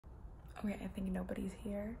Okay, I think nobody's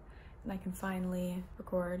here and I can finally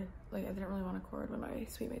record. Like, I didn't really want to record when my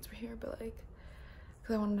suite mates were here, but like,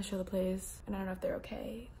 because I wanted to show the place and I don't know if they're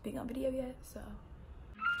okay being on video yet, so.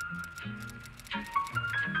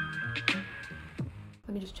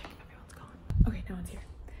 Let me just check if everyone's gone. Okay, no one's here.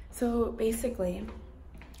 So basically,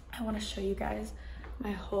 I want to show you guys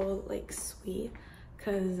my whole like suite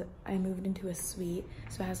because I moved into a suite.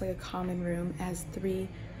 So it has like a common room, it has 3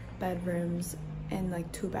 bedrooms and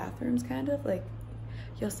like 2 bathrooms, kind of, like,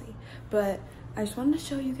 you'll see. But I just wanted to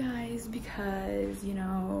show you guys because, you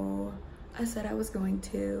know, I said I was going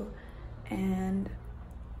to, and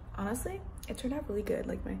honestly, it turned out really good.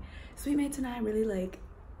 Like, my suite mates and I really like,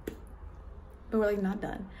 but we're like not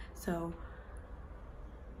done, so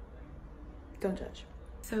don't judge.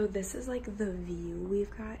 So this is like the view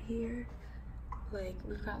we've got here. Like,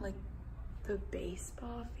 we've got like the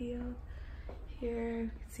baseball field here. You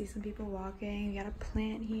can see some people walking. We got a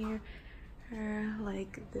plant here.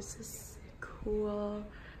 Like, this is cool.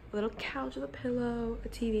 A little couch with a pillow, a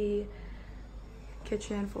TV,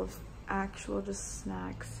 kitchen full of actual just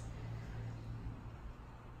snacks.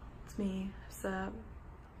 It's me. So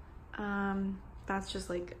that's just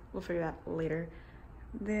like, we'll figure that later.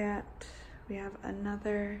 That we have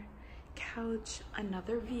another couch,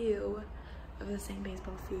 another view of the same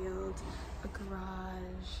baseball field, a garage,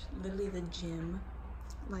 literally the gym.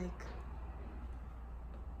 Like,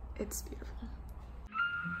 it's beautiful.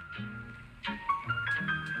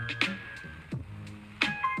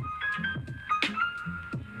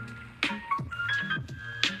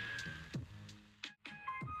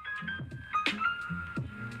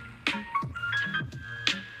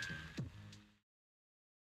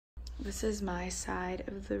 This is my side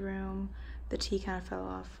of the room. The tea kind of fell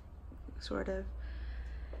off, sort of.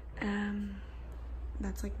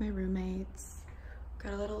 That's like my roommates.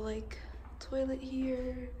 Got a little like toilet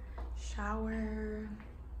here, shower,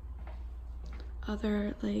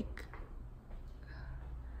 other like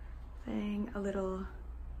thing, a little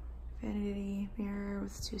vanity mirror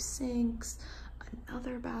with 2 sinks,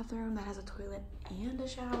 another bathroom that has a toilet and a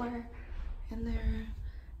shower in there.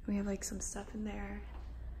 We have like some stuff in there,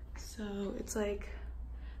 so it's like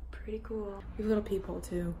pretty cool. We have little peephole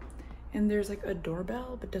too, and there's like a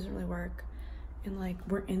doorbell but it doesn't really work. And like,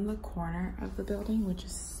 we're in the corner of the building, which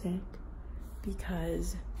is sick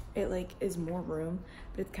because it like is more room,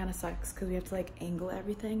 but it kind of sucks because we have to like angle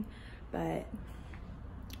everything, but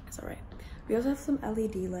it's all right. We also have some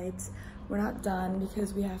LED lights. We're not done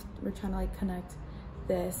because we're trying to like connect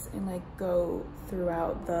this and like go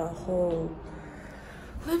throughout the whole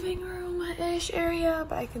living room-ish area,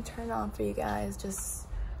 but I can turn it on for you guys just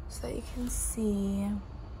so that you can see.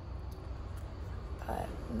 But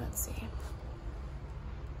let's see.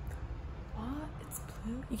 What? It's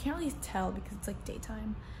blue? You can't really tell because it's like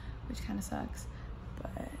daytime, which kind of sucks,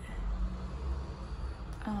 but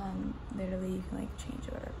literally you can like change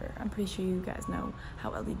it, whatever. I'm pretty sure you guys know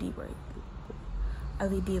how LED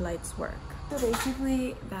lights work. So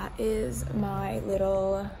basically that is my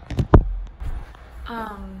little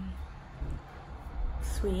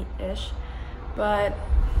suite-ish, but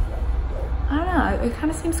I don't know, it kind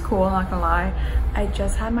of seems cool, not gonna lie. I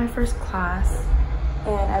just had my first class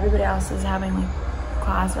and everybody else is having like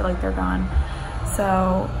class, or like they're gone,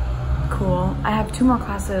 so cool. I have 2 more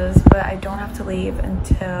classes, but I don't have to leave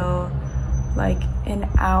until like an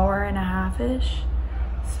hour and a half-ish,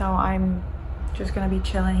 so I'm just gonna be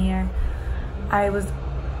chilling here.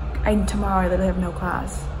 Tomorrow I literally have no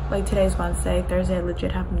class. Like, today's Wednesday, Thursday I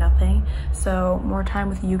legit have nothing, so more time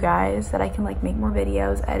with you guys that I can like make more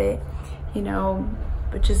videos, edit, you know,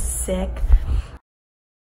 which is sick.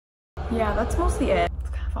 Yeah, that's mostly it. It's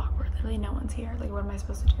kind of awkward, literally no one's here. Like, what am I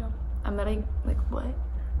supposed to do? I'm letting, like, what?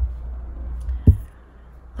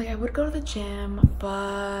 Like, I would go to the gym,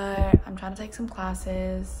 but I'm trying to take some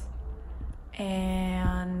classes,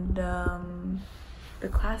 and the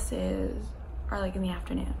classes are like in the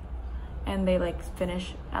afternoon, and they like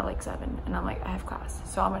finish at like 7, and I'm like, I have class,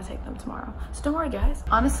 so I'm gonna take them tomorrow. So don't worry, guys.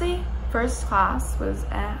 Honestly, first class was,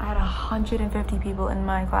 I had 150 people in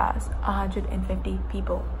my class. 150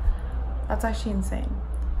 people. That's actually insane.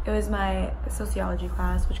 It was my sociology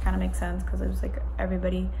class, which kind of makes sense because it was like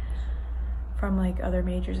everybody from like other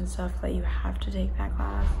majors and stuff that you have to take that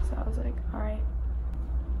class. So I was like, all right,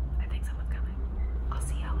 I think someone's coming. I'll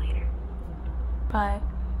see y'all later. But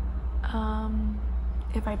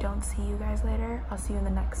if I don't see you guys later, I'll see you in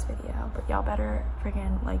the next video. But y'all better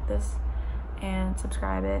freaking like this and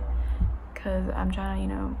subscribe it, because I'm trying to, you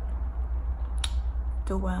know,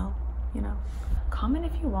 do well, you know. Comment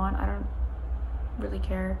if you want, I don't really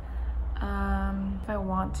care. If I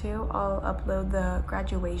want to, I'll upload the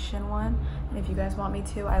graduation one, and if you guys want me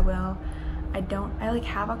to, I will. I like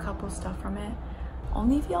have a couple stuff from it.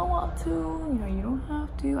 Only if y'all want to, you know, you don't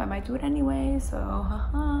have to. I might do it anyway, so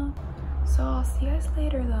haha. So I'll see you guys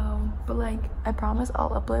later though. But like, I promise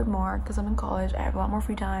I'll upload more because I'm in college. I have a lot more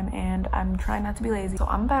free time and I'm trying not to be lazy. So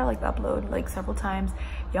I'm about to like upload like several times.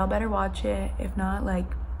 Y'all better watch it. If not, like,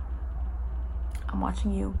 I'm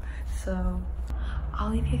watching you. So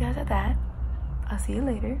I'll leave you guys at that. I'll see you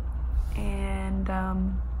later. And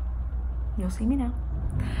you'll see me now.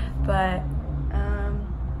 But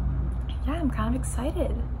yeah, I'm kind of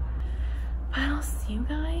excited. But I'll see you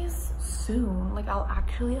guys soon. Like, I'll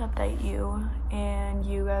actually update you and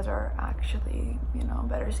you guys are actually, you know,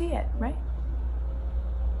 better see it, right?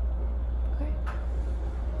 Okay.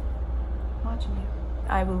 I'm watching you.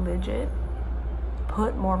 I will legit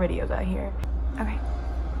put more videos out here. Okay.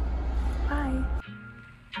 Bye.